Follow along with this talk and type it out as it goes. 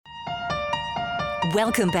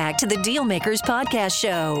Welcome back to the Dealmakers Podcast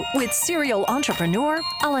Show with serial entrepreneur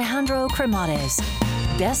Alejandro Cremades,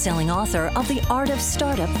 best-selling author of The Art of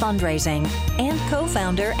Startup Fundraising and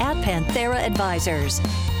co-founder at Panthera Advisors.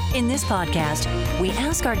 In this podcast, we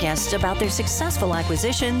ask our guests about their successful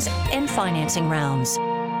acquisitions and financing rounds.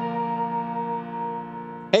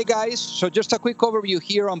 Hey guys, so just a quick overview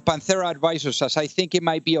here on Panthera Advisors, as I think it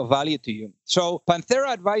might be of value to you. So Panthera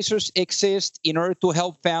Advisors exists in order to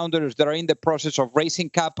help founders that are in the process of raising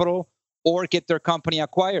capital or get their company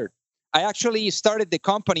acquired. I actually started the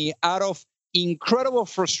company out of incredible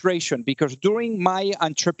frustration because during my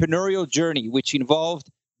entrepreneurial journey, which involved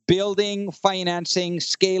building, financing,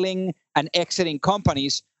 scaling, and exiting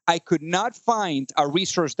companies, I could not find a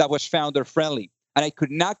resource that was founder-friendly. And I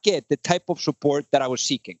could not get the type of support that I was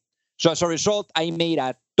seeking. So as a result, I made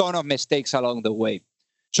a ton of mistakes along the way.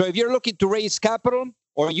 So if you're looking to raise capital,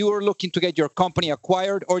 or you are looking to get your company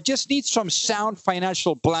acquired, or just need some sound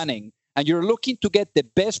financial planning, and you're looking to get the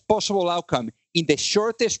best possible outcome in the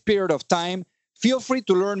shortest period of time, feel free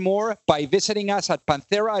to learn more by visiting us at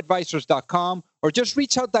pantheraadvisors.com, or just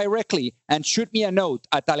reach out directly and shoot me a note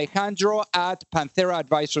at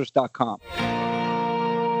alejandro@pantheraadvisors.com.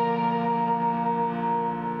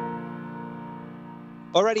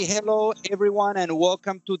 Alrighty, hello everyone, and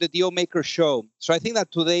welcome to the Dealmaker Show. So I think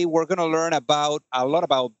that today we're going to learn a lot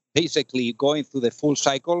about basically going through the full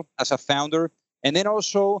cycle as a founder, and then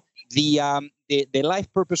also the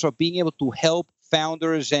life purpose of being able to help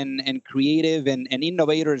founders and creative and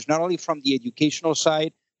innovators, not only from the educational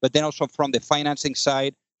side, but then also from the financing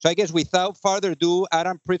side. So I guess without further ado,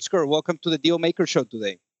 Adam Pritzker, welcome to the Dealmaker Show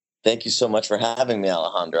today. Thank you so much for having me,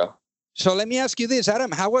 Alejandro. So let me ask you this,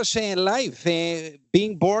 Adam, how was life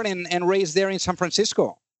being born and raised there in San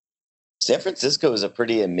Francisco? San Francisco is a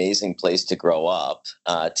pretty amazing place to grow up.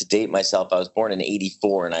 To date myself, I was born in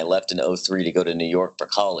 84 and I left in 03 to go to New York for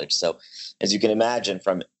college. So as you can imagine,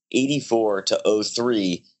 from 84 to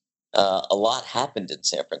 03, a lot happened in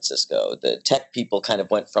San Francisco. The tech people kind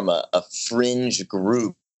of went from a fringe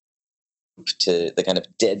group to the kind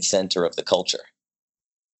of dead center of the culture.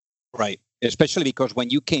 Right. Especially because when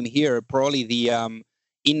you came here, probably the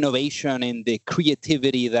innovation and the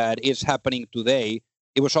creativity that is happening today,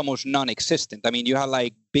 it was almost non-existent. I mean, you had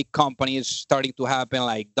like big companies starting to happen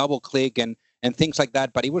like DoubleClick and things like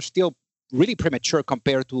that, but it was still really premature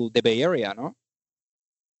compared to the Bay Area, no?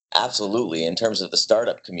 Absolutely. In terms of the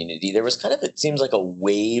startup community, there was kind of, it seems like a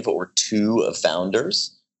wave or two of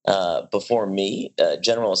founders before me.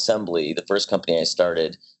 General Assembly, the first company I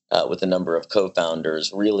started, with a number of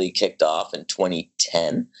co-founders, really kicked off in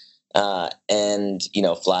 2010. And,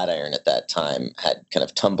 Flatiron at that time had kind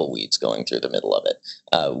of tumbleweeds going through the middle of it.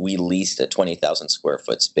 We leased a 20,000 square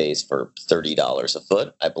foot space for $30 a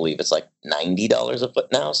foot. I believe it's like $90 a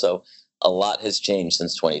foot now. So a lot has changed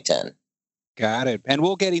since 2010. Got it. And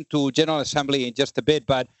we'll get into General Assembly in just a bit.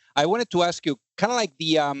 But I wanted to ask you kind of like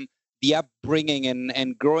the upbringing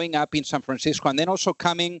and growing up in San Francisco, and then also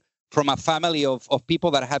coming from a family of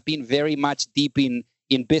people that have been very much deep in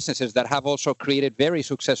businesses that have also created very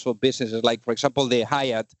successful businesses, like, for example, the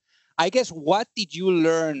Hyatt. I guess, what did you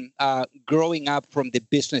learn growing up from the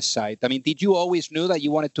business side? I mean, did you always know that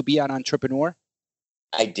you wanted to be an entrepreneur?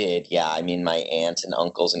 I did, yeah. I mean, my aunts and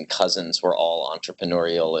uncles and cousins were all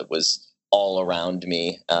entrepreneurial. It was all around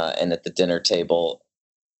me and at the dinner table.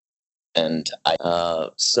 And I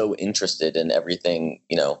so interested in everything,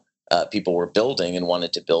 people were building and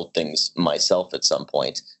wanted to build things myself at some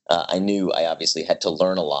point. I knew I obviously had to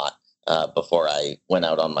learn a lot before I went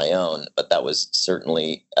out on my own, but that was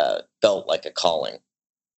certainly felt like a calling.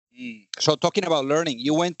 So talking about learning,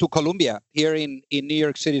 you went to Columbia here in New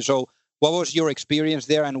York City. So what was your experience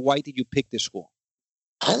there and why did you pick this school?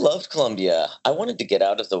 I loved Columbia. I wanted to get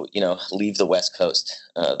out of leave the West Coast.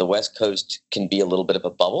 The West Coast can be a little bit of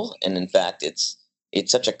a bubble. And in fact, it's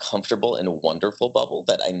such a comfortable and wonderful bubble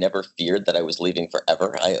that I never feared that I was leaving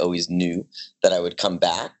forever. I always knew that I would come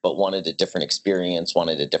back, but wanted a different experience,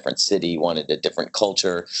 wanted a different city, wanted a different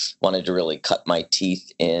culture, wanted to really cut my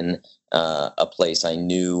teeth in a place I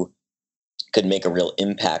knew could make a real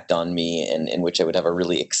impact on me and in which I would have a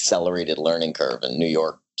really accelerated learning curve. And New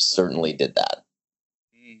York certainly did that.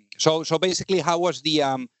 So basically, how was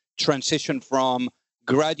the transition from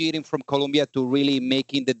graduating from Columbia to really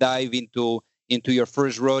making the dive into your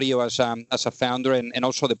first rodeo as a founder, and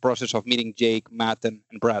also the process of meeting Jake, Matt, and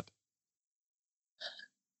Brad?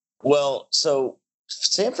 Well, so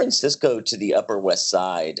San Francisco to the Upper West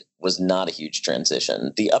Side was not a huge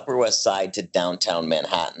transition. The Upper West Side to downtown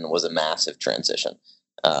Manhattan was a massive transition.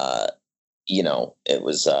 it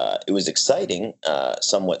was exciting,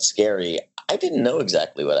 somewhat scary. I didn't know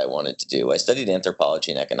exactly what I wanted to do. I studied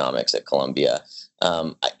anthropology and economics at Columbia.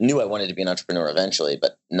 I knew I wanted to be an entrepreneur eventually,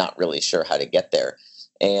 but not really sure how to get there.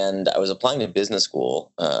 And I was applying to business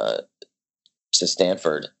school to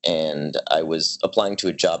Stanford, and I was applying to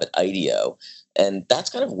a job at IDEO. And that's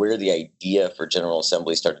kind of where the idea for General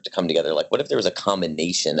Assembly started to come together. Like, what if there was a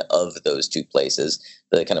combination of those two places,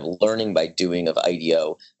 the kind of learning by doing of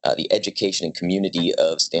IDEO, the education and community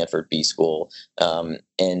of Stanford B School?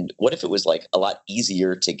 And what if it was like a lot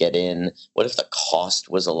easier to get in? What if the cost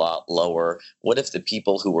was a lot lower? What if the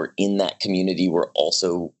people who were in that community were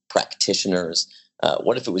also practitioners?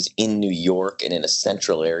 What if it was in New York and in a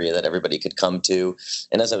central area that everybody could come to?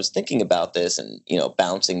 And as I was thinking about this and,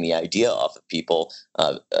 bouncing the idea off of people,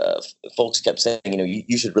 folks kept saying,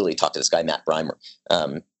 you should really talk to this guy, Matt Breimer.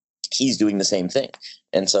 He's doing the same thing.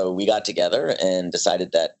 And so we got together and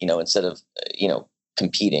decided that, instead of,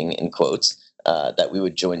 competing in quotes, that we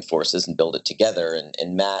would join forces and build it together.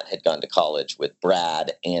 And Matt had gone to college with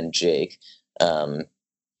Brad and Jake. And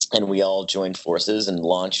we all joined forces and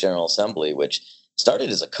launched General Assembly, which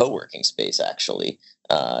started as a co-working space, actually.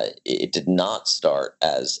 It did not start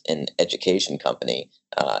as an education company.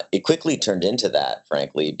 It quickly turned into that,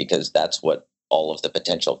 frankly, because that's what all of the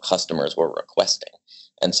potential customers were requesting.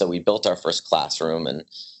 And so we built our first classroom, and,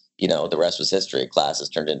 the rest was history. Classes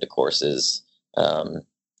turned into courses,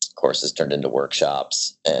 courses turned into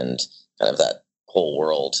workshops, and kind of that whole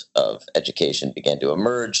world of education began to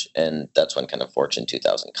emerge. And that's when kind of Fortune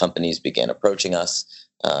 2000 companies began approaching us.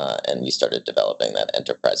 And we started developing that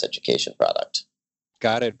enterprise education product.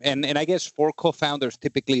 Got it. And I guess 4 co-founders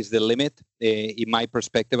typically is the limit, in my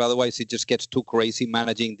perspective. Otherwise, it just gets too crazy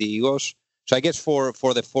managing the egos. So I guess for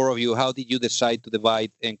the 4 of you, how did you decide to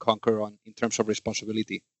divide and conquer in terms of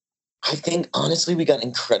responsibility? I think, honestly, we got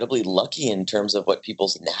incredibly lucky in terms of what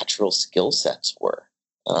people's natural skill sets were.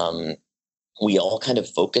 We all kind of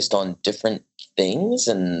focused on different things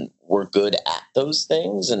and were good at those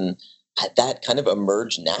things. And that kind of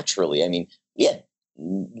emerged naturally. I mean, we had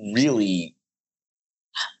really,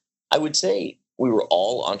 I would say we were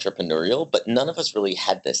all entrepreneurial, but none of us really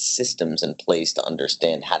had the systems in place to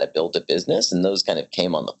understand how to build a business. And those kind of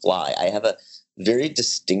came on the fly. I have a very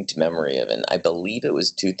distinct memory of it. I believe it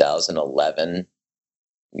was 2011,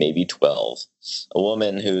 maybe 12, a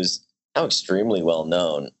woman who's now extremely well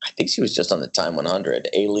known. I think she was just on the Time 100,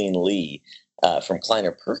 Aileen Lee, from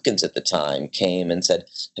Kleiner Perkins at the time, came and said,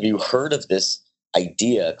 "Have you heard of this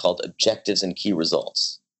idea called objectives and key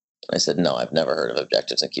results?" I said, "No, I've never heard of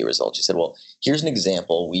objectives and key results." She said, "Well, here's an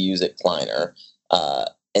example we use at Kleiner.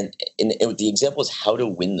 And the example is how to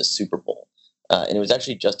win the Super Bowl." And it was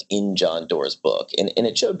actually just in John Doerr's book. And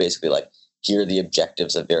it showed basically like, here are the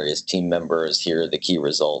objectives of various team members. Here are the key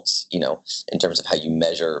results, in terms of how you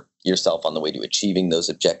measure yourself on the way to achieving those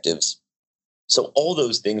objectives. So all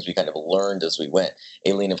those things we kind of learned as we went.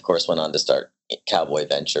 Aileen, of course, went on to start Cowboy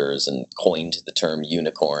Ventures and coined the term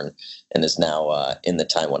unicorn, and is now in the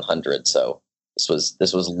Time 100. So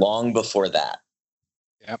this was long before that.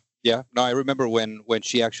 Yeah. No, I remember when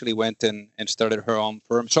she actually went and started her own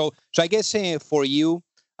firm. So I guess for you,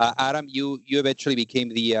 Adam, you eventually became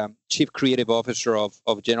the Chief Creative Officer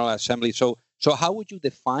of General Assembly. So how would you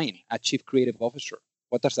define a Chief Creative Officer?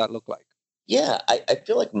 What does that look like? Yeah, I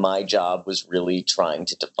feel like my job was really trying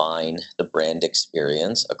to define the brand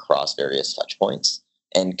experience across various touch points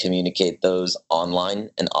and communicate those online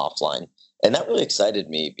and offline. And that really excited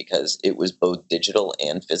me because it was both digital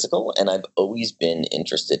and physical. And I've always been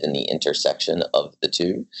interested in the intersection of the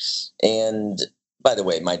two. And by the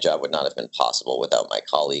way, my job would not have been possible without my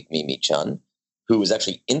colleague, Mimi Chun, who was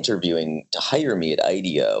actually interviewing to hire me at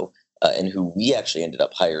IDEO, and who we actually ended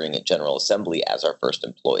up hiring at General Assembly as our first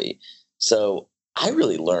employee. So I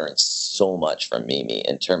really learned so much from Mimi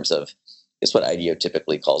in terms of, it's what IDEO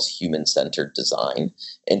typically calls human-centered design,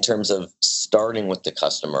 in terms of starting with the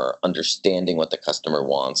customer, understanding what the customer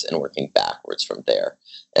wants, and working backwards from there.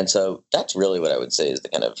 And so that's really what I would say is the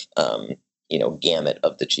kind of gamut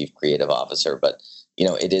of the Chief Creative Officer. But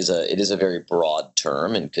it is a very broad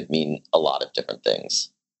term and could mean a lot of different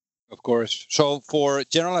things. Of course. So for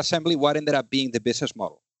General Assembly, what ended up being the business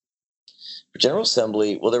model? For General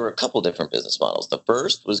Assembly, well, there were a couple different business models. The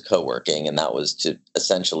first was co-working, and that was to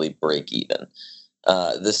essentially break even.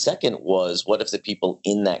 The second was, what if the people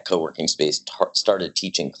in that co-working space started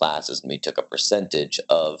teaching classes, and we took a percentage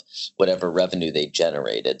of whatever revenue they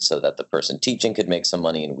generated so that the person teaching could make some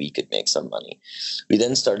money and we could make some money. We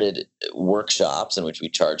then started workshops in which we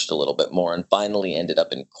charged a little bit more, and finally ended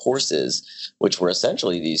up in courses, which were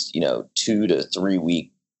essentially these 2 to 3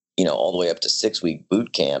 week all the way up to 6-week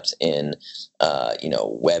boot camps in,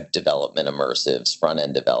 web development, immersives, front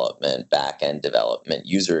end development, back end development,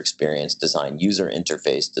 user experience design, user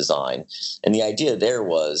interface design. And the idea there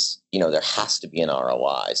was, there has to be an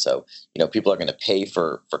ROI. So, people are going to pay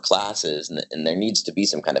for classes, and there needs to be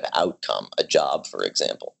some kind of outcome, a job, for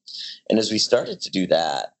example. And as we started to do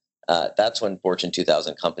that, that's when Fortune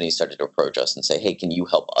 2000 companies started to approach us and say, hey, can you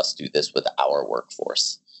help us do this with our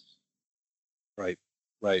workforce? Right.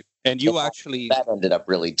 Right. And you actually... That ended up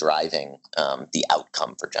really driving the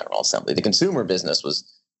outcome for General Assembly. The consumer business was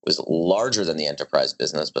larger than the enterprise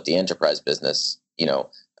business, but the enterprise business,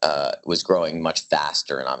 was growing much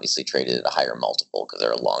faster and obviously traded at a higher multiple because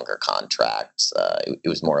there are longer contracts. It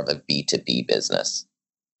was more of a B2B business.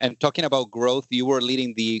 And talking about growth, you were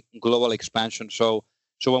leading the global expansion. So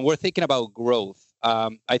when we're thinking about growth,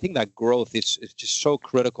 I think that growth is just so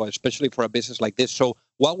critical, especially for a business like this. So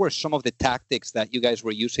what were some of the tactics that you guys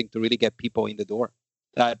were using to really get people in the door?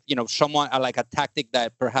 That, someone like a tactic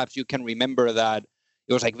that perhaps you can remember that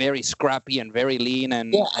it was like very scrappy and very lean.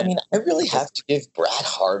 And yeah, I really have to give Brad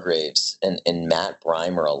Hargraves and Matt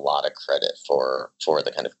Breimer a lot of credit for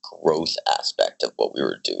the kind of growth aspect of what we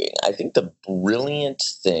were doing. I think the brilliant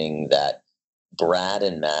thing that Brad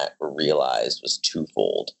and Matt realized was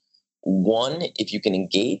twofold. One, if you can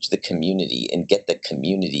engage the community and get the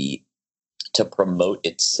community to promote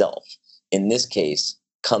itself, in this case,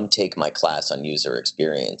 come take my class on user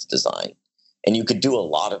experience design, and you could do a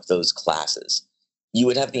lot of those classes, you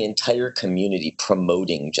would have the entire community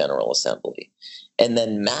promoting General Assembly. And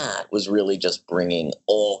then Matt was really just bringing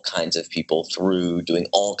all kinds of people through, doing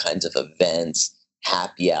all kinds of events,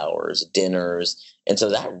 happy hours, dinners. And so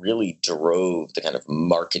that really drove the kind of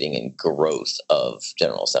marketing and growth of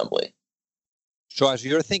General Assembly. So as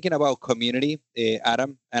you're thinking about community,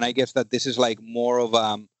 Adam, and I guess that this is like more of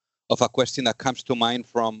a question that comes to mind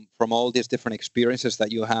from all these different experiences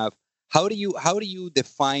that you have. How do you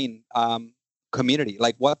define community?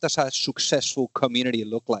 Like, what does a successful community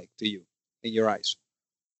look like to you in your eyes?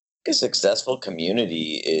 A successful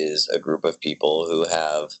community is a group of people who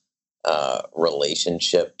have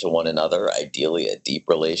relationship to one another, ideally a deep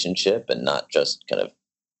relationship, and not just kind of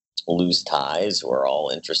loose ties who are all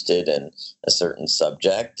interested in a certain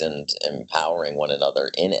subject and empowering one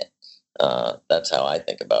another in it. That's how I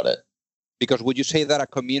think about it. Because would you say that a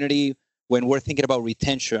community, when we're thinking about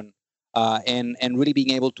retention and really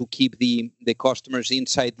being able to keep the customers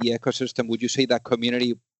inside the ecosystem, would you say that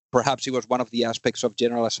community, perhaps it was one of the aspects of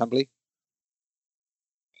General Assembly?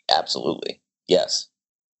 Absolutely. Yes.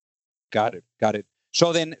 Got it.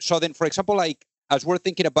 So then, for example, like as we're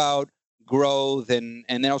thinking about growth and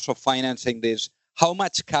then also financing this, how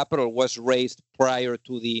much capital was raised prior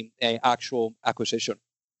to the actual acquisition?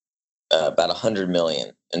 About $100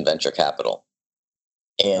 million in venture capital.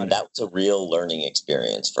 And that was a real learning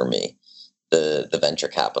experience for me, the venture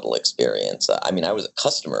capital experience. I was a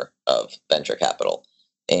customer of venture capital.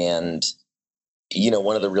 And,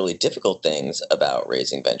 one of the really difficult things about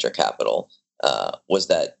raising venture capital was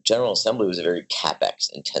that General Assembly was a very CapEx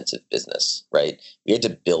intensive business, right? We had to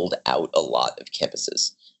build out a lot of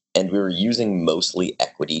campuses, and we were using mostly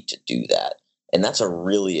equity to do that. And that's a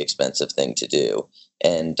really expensive thing to do.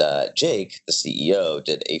 And Jake, the CEO,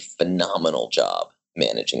 did a phenomenal job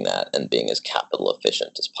managing that and being as capital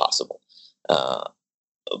efficient as possible.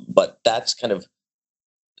 But that's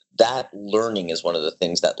that learning is one of the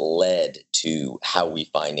things that led to how we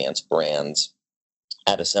finance brands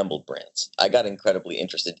at Assembled Brands. I got incredibly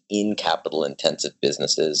interested in capital intensive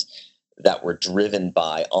businesses that were driven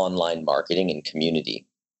by online marketing and community,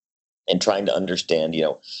 and trying to understand,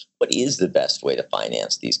 what is the best way to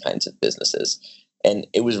finance these kinds of businesses. And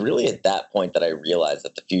it was really at that point that I realized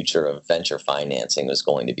that the future of venture financing was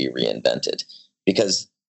going to be reinvented, because,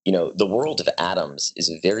 the world of atoms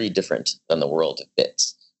is very different than the world of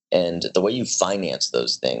bits. And the way you finance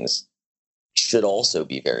those things should also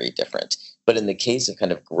be very different. But in the case of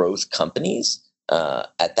kind of growth companies,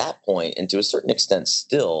 at that point, and to a certain extent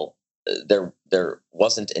still, there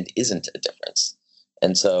wasn't and isn't a difference.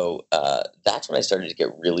 And so that's when I started to get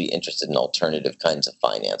really interested in alternative kinds of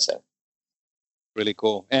financing. Really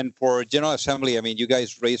cool. And for General Assembly, you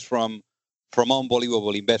guys raised from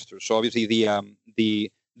unbelievable investors. So obviously the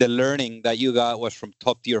learning that you got was from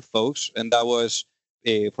top tier folks, and that was,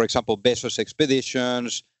 for example, Bezos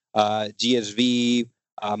Expeditions, GSV,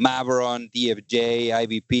 Maveron, DFJ,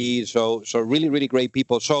 IVP. So really, really great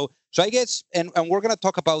people. So I guess, and we're going to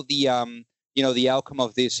talk about the the outcome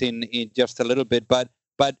of this in just a little bit. But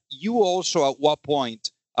you also at one point,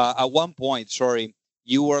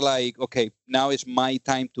 you were like, okay, now is my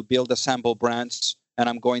time to build Assembled Brands, and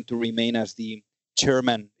I'm going to remain as the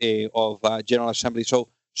chairman of General Assembly. So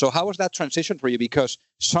how was that transition for you? Because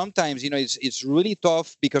sometimes, it's really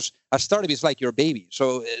tough because a startup is like your baby.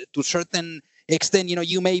 So to a certain extent,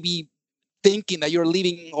 you may be thinking that you're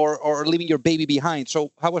leaving or leaving your baby behind.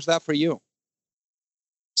 So how was that for you?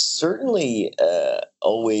 Certainly,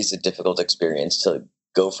 always a difficult experience to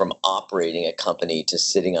go from operating a company to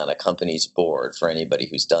sitting on a company's board for anybody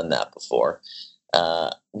who's done that before.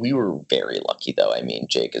 We were very lucky, though. I mean,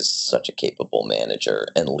 Jake is such a capable manager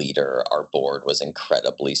and leader. Our board was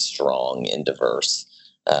incredibly strong and diverse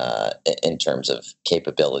in terms of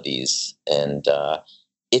capabilities. And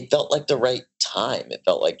it felt like the right time. It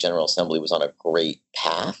felt like General Assembly was on a great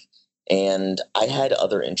path. And I had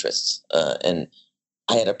other interests. And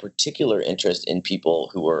I had a particular interest in people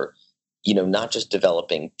who were, not just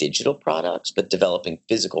developing digital products, but developing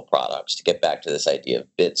physical products, to get back to this idea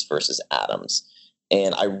of bits versus atoms.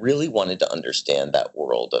 And I really wanted to understand that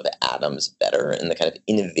world of atoms better and the kind of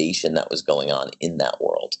innovation that was going on in that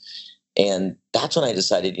world. And that's when I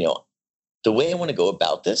decided, the way I want to go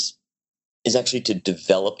about this is actually to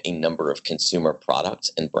develop a number of consumer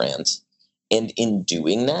products and brands. And in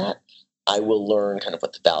doing that, I will learn kind of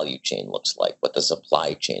what the value chain looks like, what the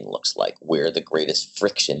supply chain looks like, where the greatest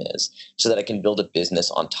friction is, so that I can build a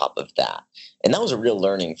business on top of that. And that was a real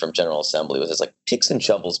learning from General Assembly. Was it's like picks and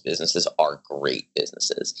shovels businesses are great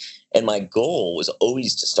businesses. And my goal was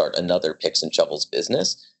always to start another picks and shovels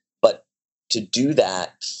business, but to do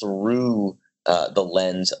that through the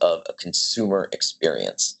lens of a consumer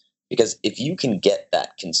experience. Because if you can get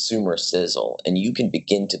that consumer sizzle and you can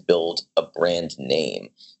begin to build a brand name,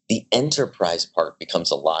 the enterprise part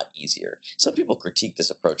becomes a lot easier. Some people critique this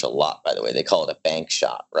approach a lot, by the way. They call it a bank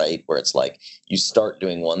shot, right? Where it's like you start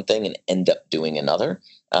doing one thing and end up doing another.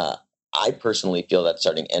 I personally feel that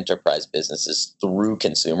starting enterprise businesses through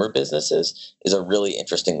consumer businesses is a really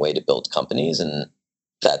interesting way to build companies, and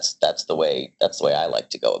that's the way I like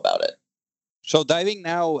to go about it. So diving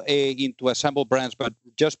now into Assemble Brands, but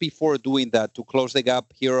just before doing that, to close the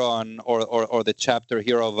gap here on or the chapter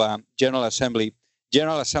here of General Assembly.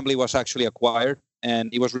 General Assembly was actually acquired,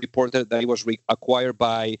 and it was reported that it was acquired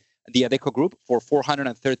by the Adecco Group for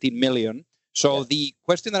 $413 million. So yeah. The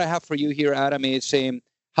question that I have for you here, Adam, is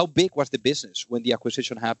how big was the business when the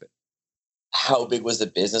acquisition happened? How big was the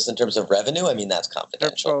business in terms of revenue? I mean, that's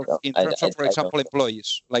confidential. In terms of, for example,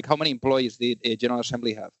 employees. Like how many employees did General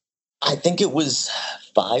Assembly have? I think it was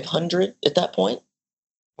 500 at that point.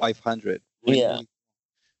 500.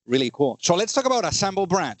 Really cool. So let's talk about Assemble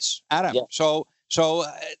Brands. Adam, yeah. So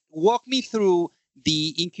walk me through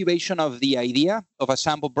the incubation of the idea of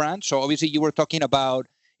Assemble Brands. So obviously you were talking about,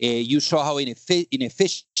 you saw how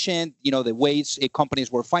inefficient, the ways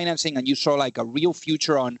companies were financing, and you saw like a real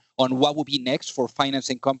future on what would be next for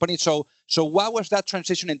financing companies. So what was that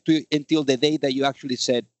transition until the day that you actually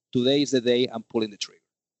said, today is the day I'm pulling the trigger?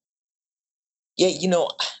 Yeah,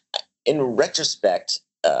 in retrospect,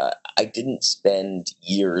 I didn't spend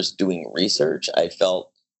years doing research. I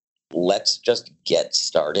felt, let's just get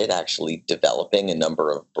started actually developing a number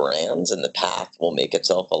of brands, and the path will make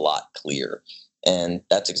itself a lot clearer. And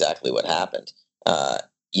that's exactly what happened.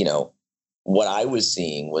 What I was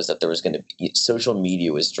seeing was that there was going to be, social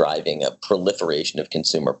media was driving a proliferation of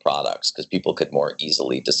consumer products because people could more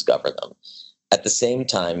easily discover them. At the same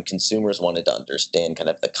time, consumers wanted to understand kind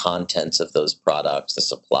of the contents of those products, the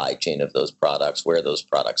supply chain of those products, where those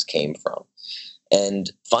products came from.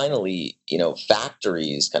 And finally,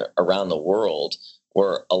 factories kind of around the world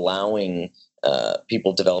were allowing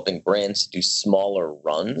people developing brands to do smaller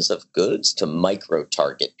runs of goods to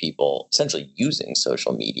micro-target people, essentially using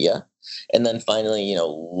social media. And then finally,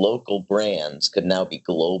 local brands could now be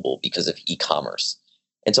global because of e-commerce.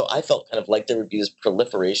 And so I felt kind of like there would be this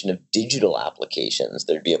proliferation of digital applications.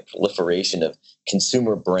 There'd be a proliferation of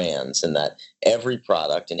consumer brands, and that every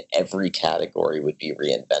product in every category would be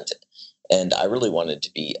reinvented. And I really wanted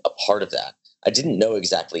to be a part of that. I didn't know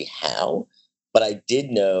exactly how, but I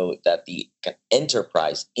did know that the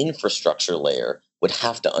enterprise infrastructure layer would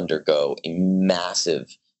have to undergo a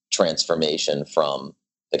massive transformation from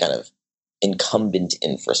the kind of incumbent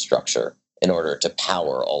infrastructure in order to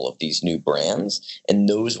power all of these new brands. And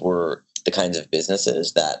those were the kinds of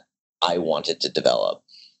businesses that I wanted to develop.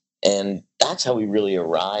 And that's how we really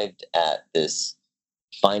arrived at this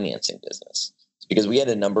financing business. Because we had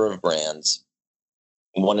a number of brands.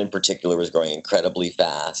 One in particular was growing incredibly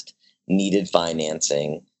fast, needed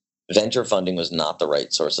financing. Venture funding was not the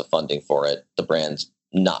right source of funding for it. The brand's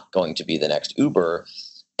not going to be the next Uber.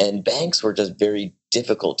 And banks were just very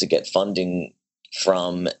difficult to get funding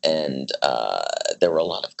from. And there were a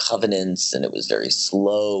lot of covenants, and it was very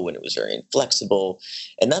slow, and it was very inflexible.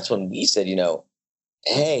 And that's when we said,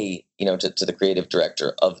 hey, to the creative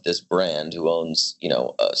director of this brand who owns,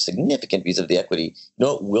 a significant piece of the equity,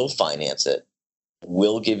 we'll finance it.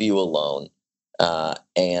 We'll give you a loan,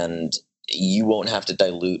 and you won't have to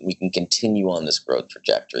dilute. We can continue on this growth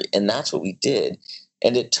trajectory. And that's what we did.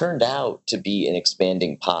 And it turned out to be an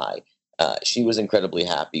expanding pie. She was incredibly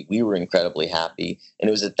happy. We were incredibly happy. And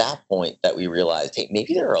it was at that point that we realized, hey,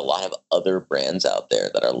 maybe there are a lot of other brands out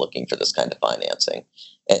there that are looking for this kind of financing.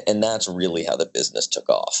 And that's really how the business took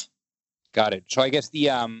off. Got it. So I guess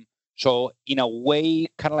so in a way,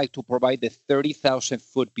 kind of like to provide the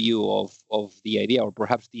 30,000-foot view of the idea, or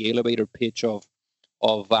perhaps the elevator pitch of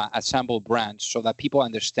Assemble Brands, so that people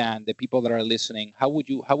understand, the people that are listening, how would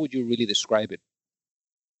you really describe it?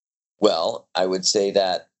 Well, I would say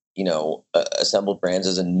that Assemble Brands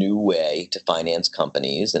is a new way to finance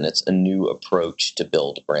companies, and it's a new approach to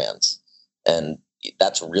build brands. And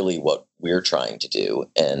that's really what we're trying to do.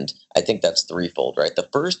 And I think that's threefold, right? The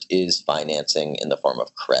first is financing in the form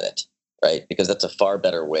of credit, right? Because that's a far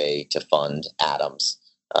better way to fund atoms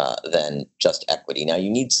than just equity. Now,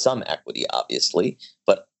 you need some equity, obviously,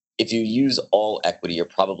 but if you use all equity, you're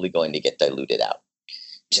probably going to get diluted out.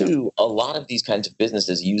 Two, a lot of these kinds of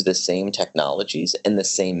businesses use the same technologies and the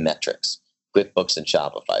same metrics, QuickBooks and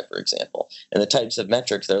Shopify, for example. And the types of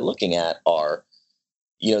metrics they're looking at are,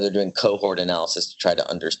 they're doing cohort analysis to try to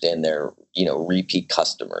understand their, repeat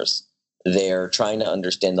customers. They're trying to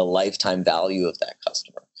understand the lifetime value of that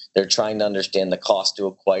customer. They're trying to understand the cost to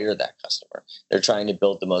acquire that customer. They're trying to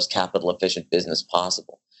build the most capital efficient business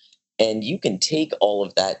possible. And you can take all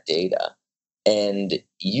of that data and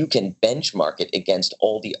you can benchmark it against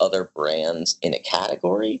all the other brands in a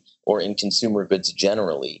category or in consumer goods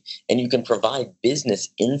generally. And you can provide business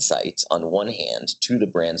insights on one hand to the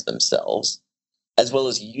brands themselves, as well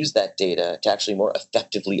as use that data to actually more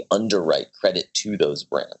effectively underwrite credit to those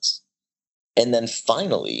brands. And then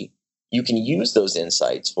finally, you can use those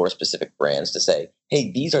insights for specific brands to say,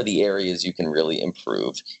 hey, these are the areas you can really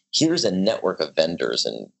improve. Here's a network of vendors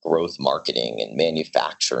and growth marketing and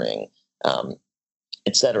manufacturing,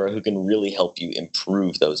 et cetera, who can really help you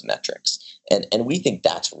improve those metrics. And we think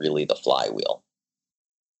that's really the flywheel.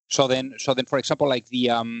 So then, for example, like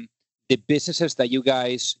the businesses that you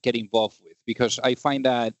guys get involved with, because I find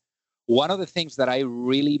that one of the things that I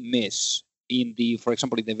really miss for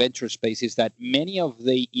example, in the venture space is that many of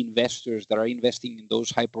the investors that are investing in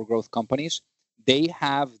those hyper growth companies, they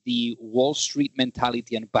have the Wall Street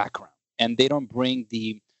mentality and background, and they don't bring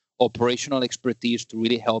the operational expertise to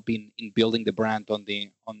really help in building the brand on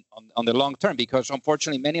the long term. Because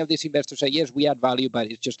unfortunately, many of these investors say, yes, we add value,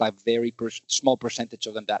 but it's just a very small percentage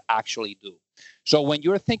of them that actually do. So when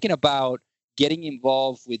you're thinking about getting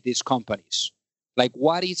involved with these companies, like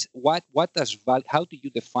how do you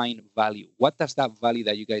define value? What does that value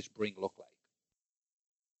that you guys bring look like?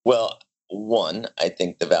 Well, one, I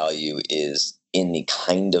think the value is in the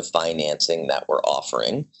kind of financing that we're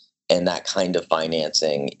offering. And that kind of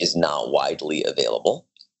financing is not widely available.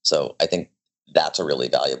 So I think that's a really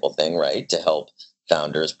valuable thing, right? To help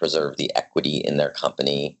founders preserve the equity in their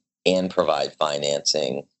company and provide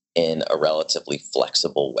financing in a relatively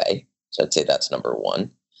flexible way. So I'd say that's number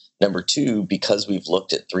one. Number two, because we've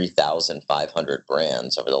looked at 3,500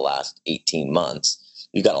 brands over the last 18 months,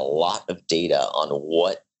 we've got a lot of data on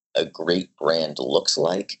what a great brand looks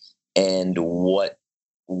like and what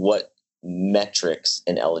metrics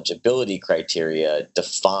and eligibility criteria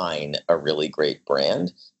define a really great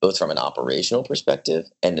brand, both from an operational perspective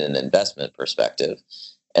and an investment perspective.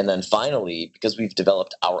 And then finally, because we've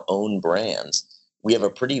developed our own brands, we have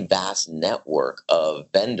a pretty vast network of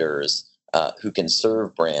vendors who can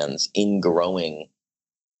serve brands in growing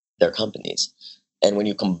their companies. And when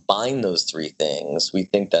you combine those three things, we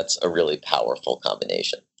think that's a really powerful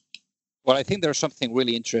combination. Well, I think there's something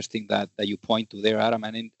really interesting that you point to there, Adam,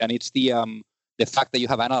 and it's the fact that you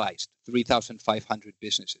have analyzed 3,500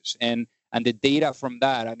 businesses and the data from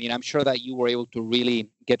that. I mean, I'm sure that you were able to really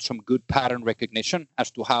get some good pattern recognition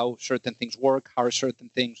as to how certain things work, how certain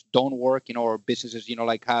things don't work, or businesses,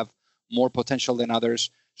 like have more potential than others.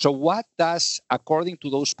 So what does, according to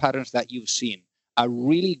those patterns that you've seen, a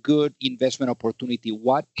really good investment opportunity,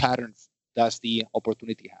 what patterns does the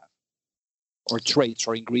opportunity have? Or traits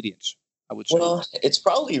or ingredients, I would say? Well, it's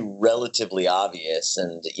probably relatively obvious.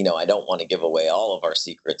 And, I don't want to give away all of our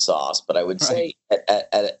secret sauce, but I would say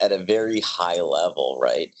at a very high level,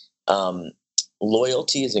 right?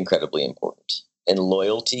 Loyalty is incredibly important. And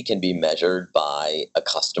loyalty can be measured by a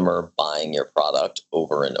customer buying your product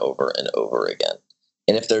over and over and over again.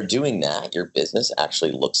 And if they're doing that, your business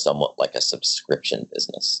actually looks somewhat like a subscription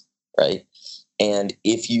business, right? And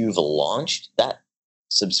if you've launched that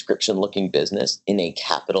subscription-looking business in a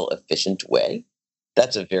capital-efficient way,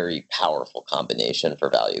 that's a very powerful combination for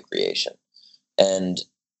value creation. And,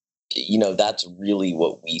 that's really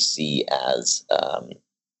what we see as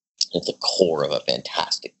at the core of a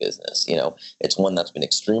fantastic business. It's one that's been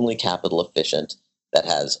extremely capital efficient, that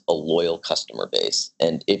has a loyal customer base.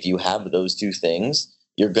 And if you have those two things,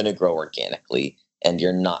 you're going to grow organically, and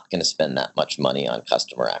you're not going to spend that much money on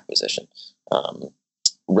customer acquisition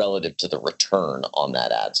relative to the return on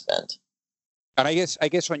that ad spend. And I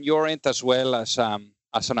guess on your end as well as an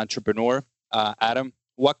entrepreneur, Adam,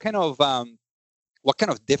 what kind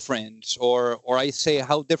of difference, or I say,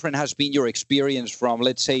 how different has been your experience from,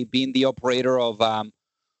 let's say, being the operator of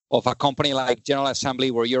a company like General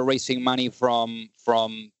Assembly, where you're raising money from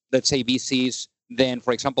let's say VCs, than,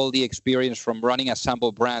 for example, the experience from running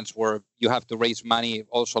Assembled Brands, where you have to raise money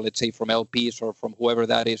also, let's say, from LPs or from whoever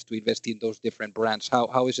that is to invest in those different brands?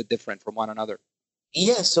 How is it different from one another?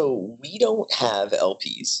 Yeah, so we don't have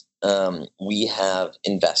LPs. We have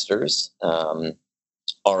investors.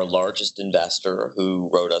 Our largest investor, who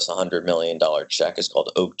wrote us a $100 million check, is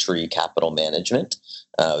called Oaktree Capital Management.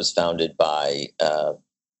 It was founded by a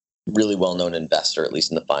really well-known investor, at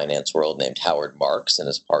least in the finance world, named Howard Marks, and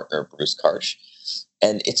his partner, Bruce Karsh.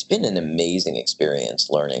 And it's been an amazing experience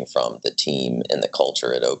learning from the team and the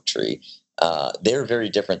culture at Oaktree. They're very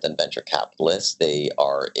different than venture capitalists. They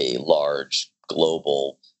are a large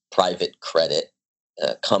global private credit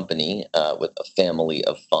company with a family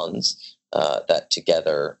of funds that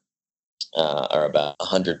together are about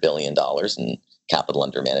 $100 billion in capital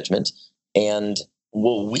under management. And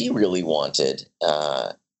what we really wanted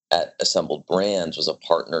at Assembled Brands was a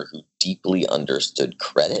partner who deeply understood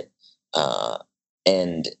credit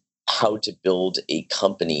and how to build a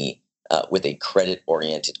company with a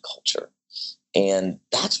credit-oriented culture. And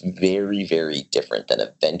that's very, very different than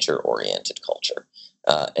a venture-oriented culture.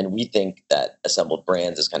 And we think that Assembled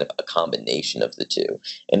Brands is kind of a combination of the two.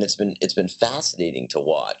 And it's been fascinating to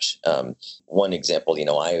watch. One example, I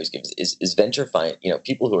always give is venture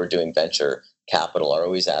people who are doing venture capital are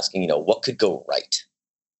always asking, what could go right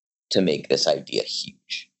to make this idea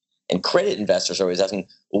huge? And credit investors are always asking,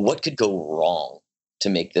 well, what could go wrong to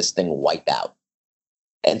make this thing wipe out?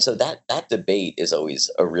 And so that debate is always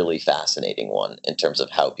a really fascinating one in terms of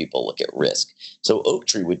how people look at risk. So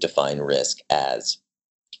Oaktree would define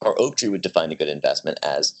Oaktree would define a good investment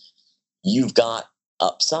as you've got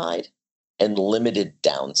upside and limited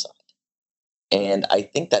downside. And I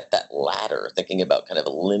think that latter, thinking about kind of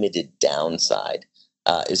a limited downside,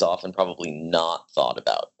 is often probably not thought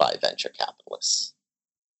about by venture capitalists.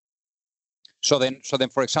 So then,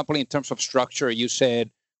 for example, in terms of structure, you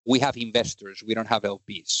said we have investors, we don't have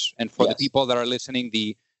LPs. And for the people that are listening,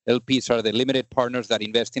 the LPs are the limited partners that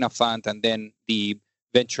invest in a fund, and then the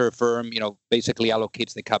venture firm, basically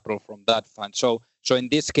allocates the capital from that fund. So in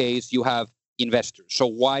this case, you have investors. So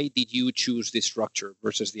why did you choose this structure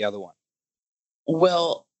versus the other one?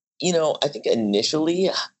 Well, I think initially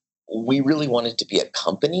we really wanted to be a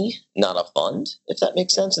company, not a fund, if that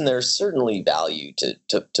makes sense. And there's certainly value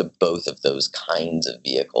to both of those kinds of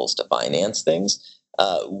vehicles to finance things.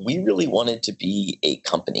 We really wanted to be a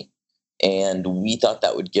company, and we thought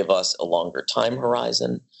that would give us a longer time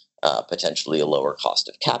horizon, potentially a lower cost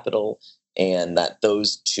of capital, and that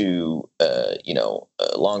those two, a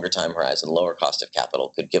longer time horizon, lower cost of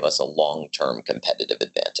capital could give us a long-term competitive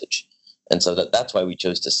advantage. And so that's why we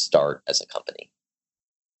chose to start as a company.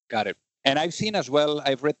 Got it. And I've seen as well,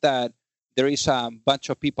 I've read that there is a bunch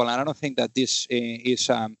of people, and I don't think that this is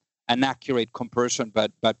an accurate comparison,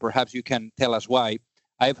 but perhaps you can tell us why.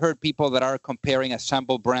 I've heard people that are comparing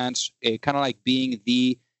Assembled Brands kind of like being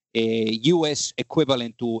the U.S.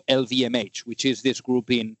 equivalent to LVMH, which is this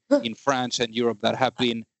group in France and Europe that have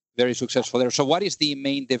been very successful there. So what is the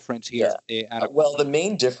main difference here? Well, the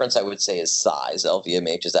main difference I would say is size.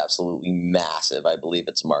 LVMH is absolutely massive. I believe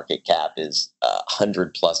its market cap is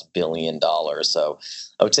 $100+ billion. So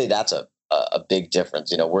I would say that's a big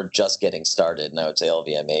difference. We're just getting started, and I would say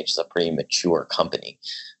LVMH is a pretty mature company.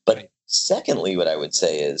 But secondly, what I would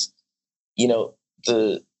say is,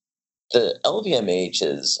 the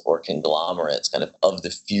LVMHs or conglomerates kind of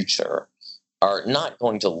the future are not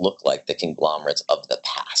going to look like the conglomerates of the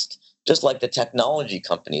past. Just like the technology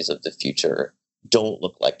companies of the future don't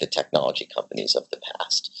look like the technology companies of the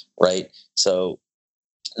past, right? So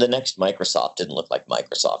the next Microsoft didn't look like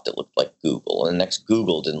Microsoft, it looked like Google. And the next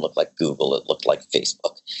Google didn't look like Google, it looked like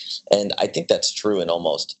Facebook. And I think that's true in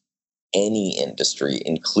almost any industry,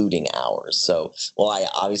 including ours. So, I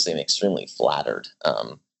obviously am extremely flattered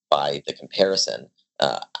by the comparison.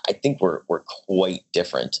 I think we're quite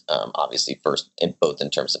different, obviously, first both in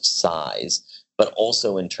terms of size, but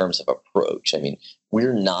also in terms of approach. I mean,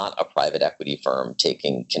 we're not a private equity firm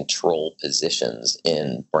taking control positions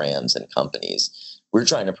in brands and companies. We're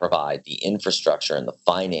trying to provide the infrastructure and the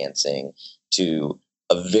financing to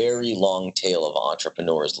a very long tail of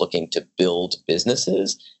entrepreneurs looking to build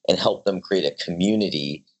businesses and help them create a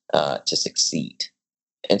community to succeed.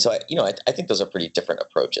 And so, I think those are pretty different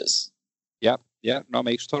approaches. Yeah, yeah, no,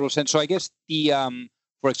 makes total sense. So I guess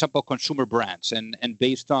for example, consumer brands and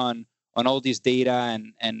based on all this data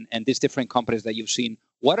and these different companies that you've seen,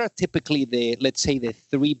 what are typically let's say the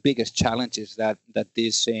three biggest challenges that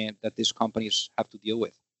these companies have to deal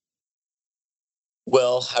with?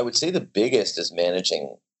 Well, I would say the biggest is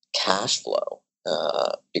managing cash flow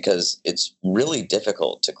because it's really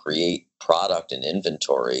difficult to create product and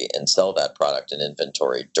inventory and sell that product and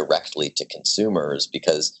inventory directly to consumers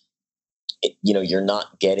because you're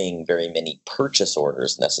not getting very many purchase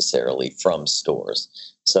orders necessarily from stores.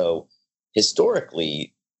 So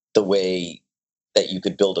historically, the way that you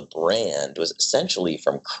could build a brand was essentially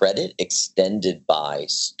from credit extended by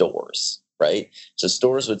stores, right? So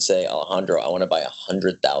stores would say, Alejandro, I want to buy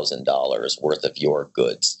 $100,000 worth of your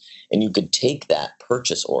goods. And you could take that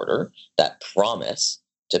purchase order, that promise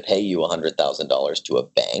to pay you $100,000 to a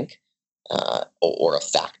bank or a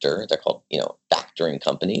factor. They're called, factoring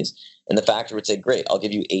companies. And the factor would say, great, I'll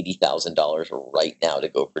give you $80,000 right now to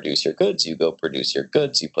go produce your goods. You go produce your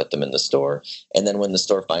goods, you put them in the store. And then when the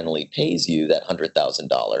store finally pays you that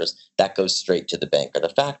 $100,000, that goes straight to the bank or the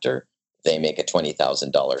factor. They make a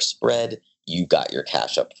 $20,000 spread. You got your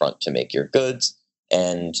cash up front to make your goods.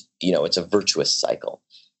 And, it's a virtuous cycle.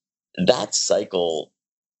 That cycle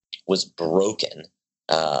was broken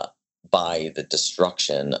by the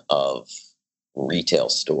destruction of retail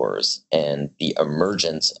stores and the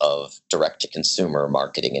emergence of direct-to-consumer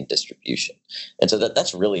marketing and distribution. And so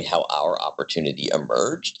that's really how our opportunity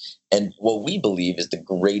emerged. And what we believe is the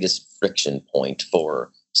greatest friction point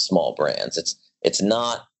for small brands. It's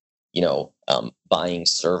not, buying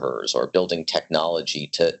servers or building technology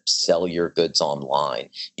to sell your goods online.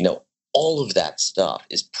 All of that stuff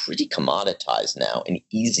is pretty commoditized now and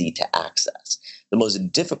easy to access. The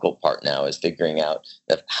most difficult part now is figuring out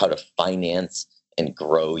how to finance and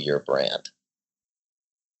grow your brand.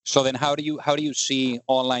 So then how do you see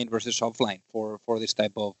online versus offline for this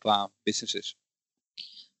type of businesses?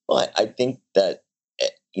 Well, I think that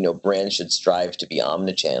brands should strive to be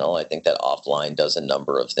omnichannel. I think that offline does a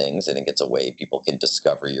number of things. I think it's a way people can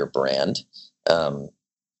discover your brand.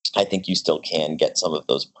 I think you still can get some of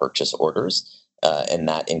those purchase orders, and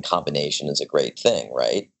that in combination is a great thing,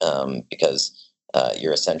 right? Because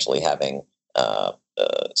you're essentially having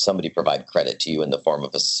somebody provide credit to you in the form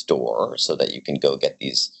of a store so that you can go get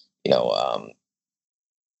these,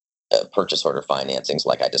 purchase order financings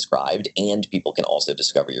like I described, and people can also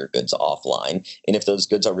discover your goods offline. And if those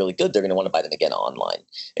goods are really good, they're going to want to buy them again online.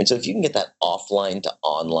 And so if you can get that offline to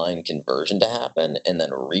online conversion to happen and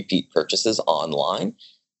then repeat purchases online,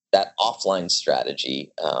 that offline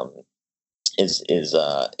strategy is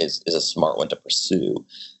a smart one to pursue.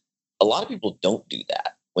 A lot of people don't do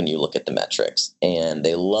that when you look at the metrics, and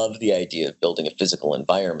they love the idea of building a physical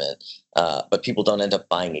environment, but people don't end up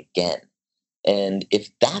buying again. And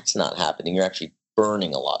if that's not happening, you're actually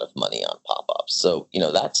burning a lot of money on pop-ups. So,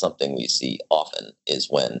 that's something we see often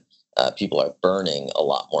is when people are burning a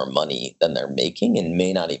lot more money than they're making and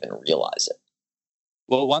may not even realize it.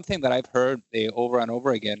 Well, one thing that I've heard over and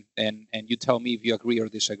over again, and you tell me if you agree or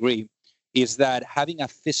disagree, is that having a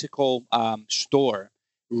physical store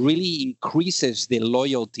really increases the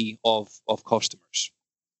loyalty of customers.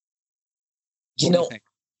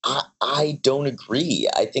 I don't agree.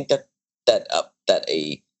 I think that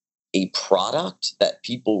a product that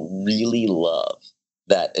people really love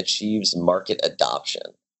that achieves market adoption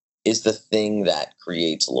is the thing that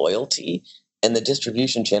creates loyalty, and the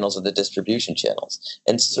distribution channels are the distribution channels.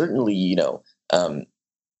 And certainly, you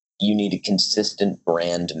need a consistent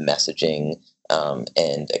brand messaging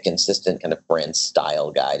and a consistent kind of brand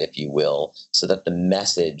style guide, if you will, so that the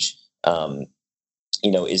message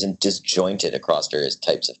isn't disjointed across various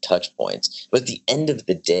types of touch points. But at the end of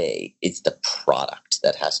the day, it's the product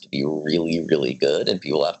that has to be really, really good and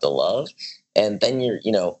people have to love. And then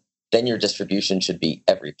your distribution should be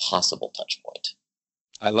every possible touch point.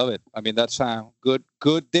 I love it. I mean, that's a good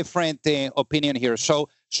different opinion here. So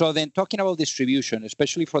then talking about distribution,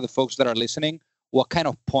 especially for the folks that are listening, what kind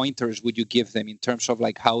of pointers would you give them in terms of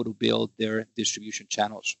like how to build their distribution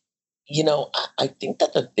channels? I think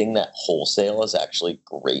that the thing that wholesale is actually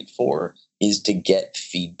great for is to get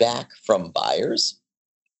feedback from buyers.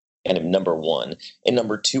 And number one. And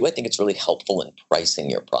number two, I think it's really helpful in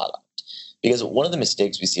pricing your product Because one of the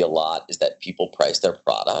mistakes we see a lot is that people price their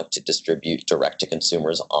product to distribute direct to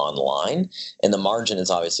consumers online, and the margin is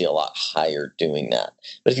obviously a lot higher doing that.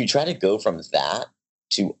 But if you try to go from that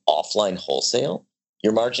to offline wholesale,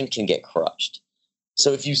 your margin can get crushed.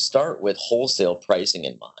 So if you start with wholesale pricing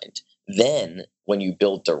in mind, then when you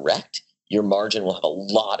build direct, your margin will have a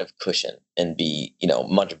lot of cushion and be,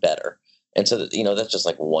 much better. And so, that's just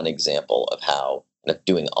like one example of how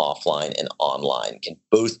doing offline and online can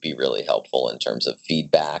both be really helpful in terms of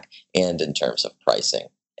feedback and in terms of pricing.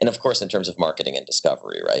 And of course, in terms of marketing and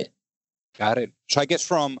discovery, right? Got it. So I guess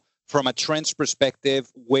from a trends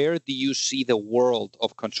perspective, where do you see the world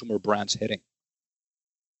of consumer brands heading?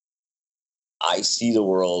 I see the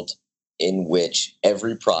world in which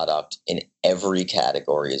every product in every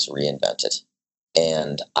category is reinvented.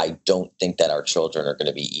 And I don't think that our children are going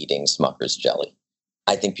to be eating Smucker's jelly.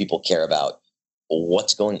 I think people care about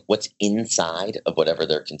what's inside of whatever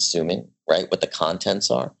they're consuming, right? What the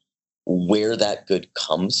contents are, where that good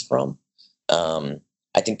comes from.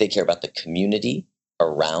 I think they care about the community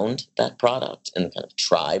around that product and the kind of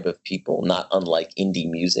tribe of people, not unlike indie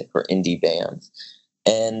music or indie bands.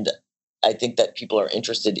 And I think that people are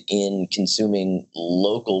interested in consuming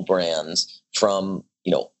local brands from,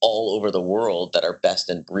 all over the world that are best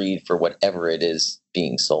in breed for whatever it is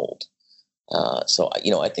being sold. So,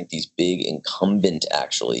 I think these big incumbent,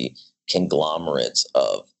 actually, conglomerates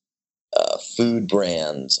of food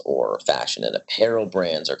brands or fashion and apparel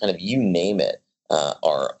brands, or kind of you name it,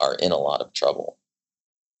 are in a lot of trouble.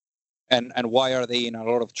 And why are they in a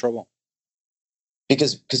lot of trouble?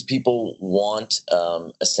 Because people want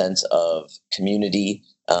a sense of community.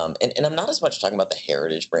 And I'm not as much talking about the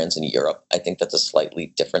heritage brands in Europe. I think that's a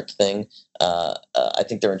slightly different thing. I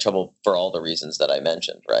think they're in trouble for all the reasons that I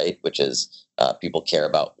mentioned, right? Which is people care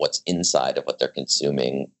about what's inside of what they're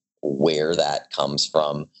consuming, where that comes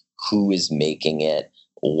from, who is making it,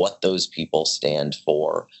 what those people stand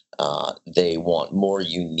for. They want more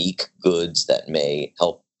unique goods that may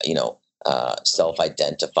help,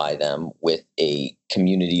 self-identify them with a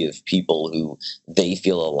community of people who they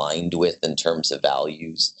feel aligned with in terms of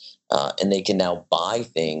values. And they can now buy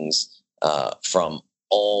things from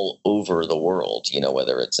all over the world,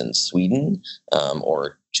 whether it's in Sweden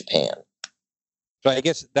or Japan. So I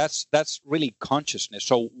guess that's really consciousness.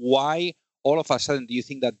 So why all of a sudden do you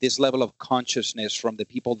think that this level of consciousness from the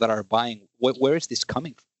people that are buying, where is this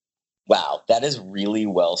coming from? Wow, that is really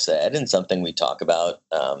well said, and something we talk about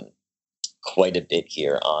quite a bit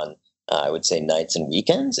here on, I would say, nights and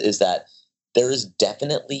weekends, is that there is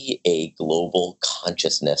definitely a global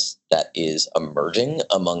consciousness that is emerging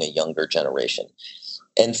among a younger generation.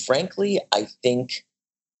 And frankly, I think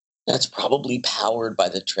that's probably powered by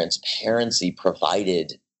the transparency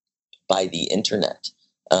provided by the internet.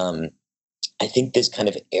 I think this kind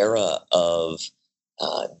of era of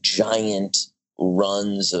giant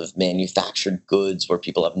runs of manufactured goods where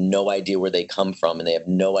people have no idea where they come from and they have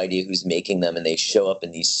no idea who's making them, and they show up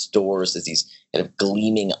in these stores as these kind of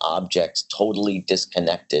gleaming objects totally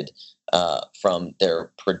disconnected from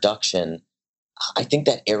their production. I think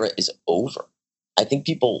that era is over. I think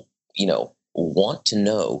people, want to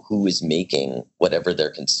know who is making whatever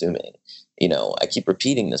they're consuming. I keep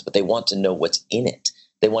repeating this, but they want to know what's in it.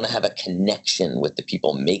 They want to have a connection with the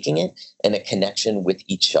people making it and a connection with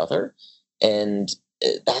each other. And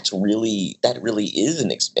that really is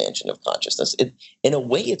an expansion of consciousness. In a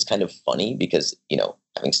way, it's kind of funny because,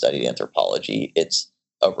 having studied anthropology, it's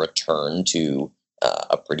a return to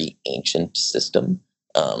a pretty ancient system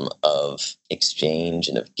of exchange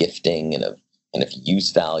and of gifting and of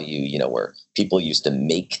use value, where people used to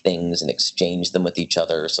make things and exchange them with each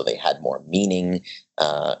other so they had more meaning,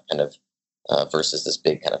 versus this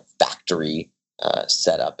big kind of factory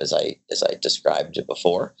setup as I described it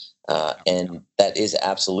before. And that is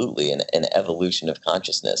absolutely an evolution of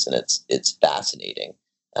consciousness, and it's fascinating.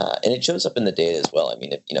 And it shows up in the data as well. I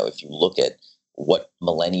mean, if you look at what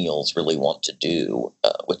millennials really want to do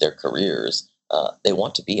with their careers, they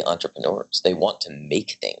want to be entrepreneurs. They want to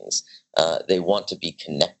make things. They want to be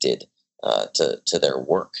connected to their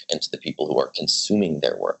work and to the people who are consuming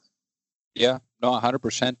their work. Yeah, no,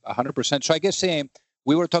 100%, 100%. So I guess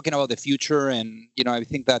we were talking about the future, and I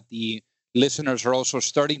think that the listeners are also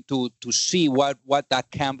starting to see what that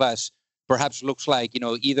canvas perhaps looks like.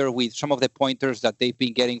 Either with some of the pointers that they've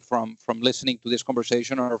been getting from listening to this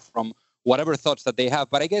conversation, or from whatever thoughts that they have.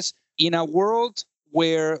 But I guess in a world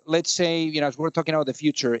where, let's say, as we're talking about the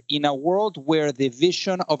future, in a world where the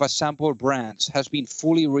vision of Assemble Brands has been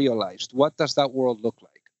fully realized, what does that world look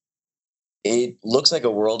like? It looks like a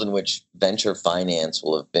world in which venture finance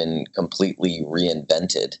will have been completely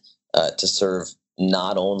reinvented to serve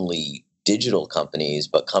not only digital companies,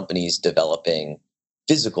 but companies developing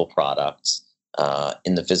physical products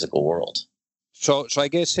in the physical world. So I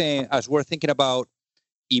guess as we're thinking about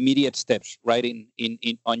immediate steps, right, in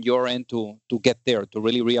on your end to get there, to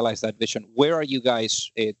really realize that vision, where are you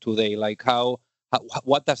guys today? Like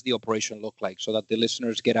what does the operation look like, so that the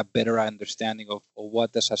listeners get a better understanding of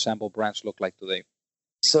what does Assemble Brands look like today?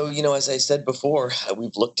 So, as I said before,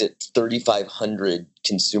 we've looked at 3,500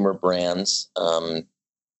 consumer brands.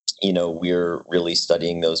 We're really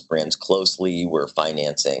studying those brands closely. We're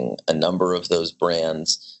financing a number of those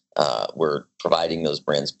brands. We're providing those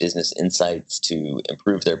brands business insights to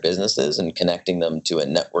improve their businesses and connecting them to a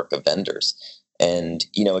network of vendors. And,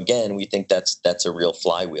 again, we think that's a real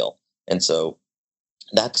flywheel. And so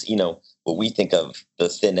that's, what we think of the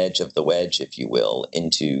thin edge of the wedge, if you will,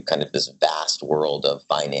 into kind of this vast world of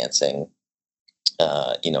financing,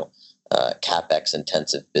 CapEx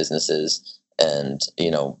intensive businesses and,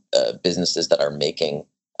 businesses that are making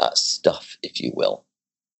stuff, if you will.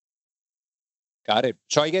 Got it.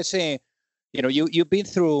 So I guess, you've been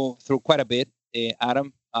through quite a bit,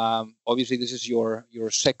 Adam. Obviously, this is your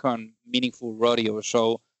second meaningful rodeo.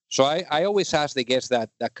 So I always ask the guests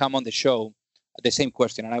that come on the show the same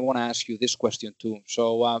question, and I want to ask you this question too.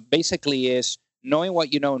 So basically is, knowing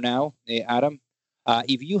what you know now, Adam,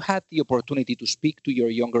 if you had the opportunity to speak to your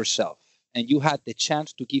younger self and you had the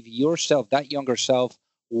chance to give yourself, that younger self,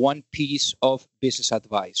 one piece of business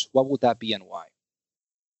advice, what would that be and why?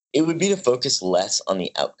 It would be to focus less on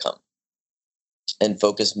the outcome and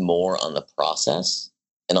focus more on the process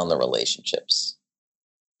and on the relationships.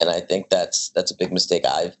 And I think that's a big mistake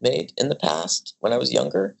I've made in the past when I was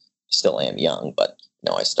younger. Still am young, but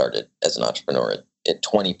I started as an entrepreneur at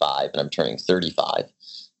 25 and I'm turning 35.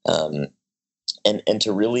 And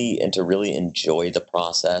to really enjoy the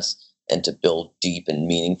process and to build deep and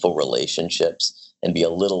meaningful relationships and be a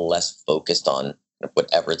little less focused on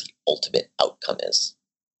whatever the ultimate outcome is.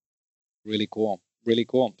 Really cool. Really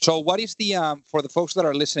cool. So what is the, for the folks that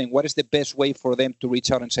are listening, what is the best way for them to reach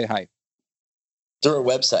out and say hi? Through our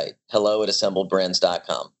website,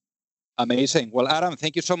 hello@assemblebrands.com. Amazing. Well, Adam,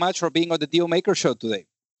 thank you so much for being on the Deal Maker Show today.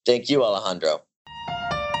 Thank you, Alejandro.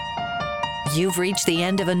 You've reached the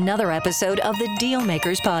end of another episode of the Deal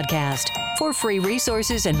Makers Podcast. For free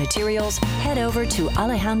resources and materials, head over to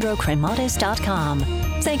alejandrocremades.com.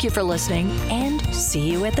 Thank you for listening, and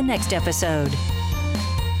see you at the next episode.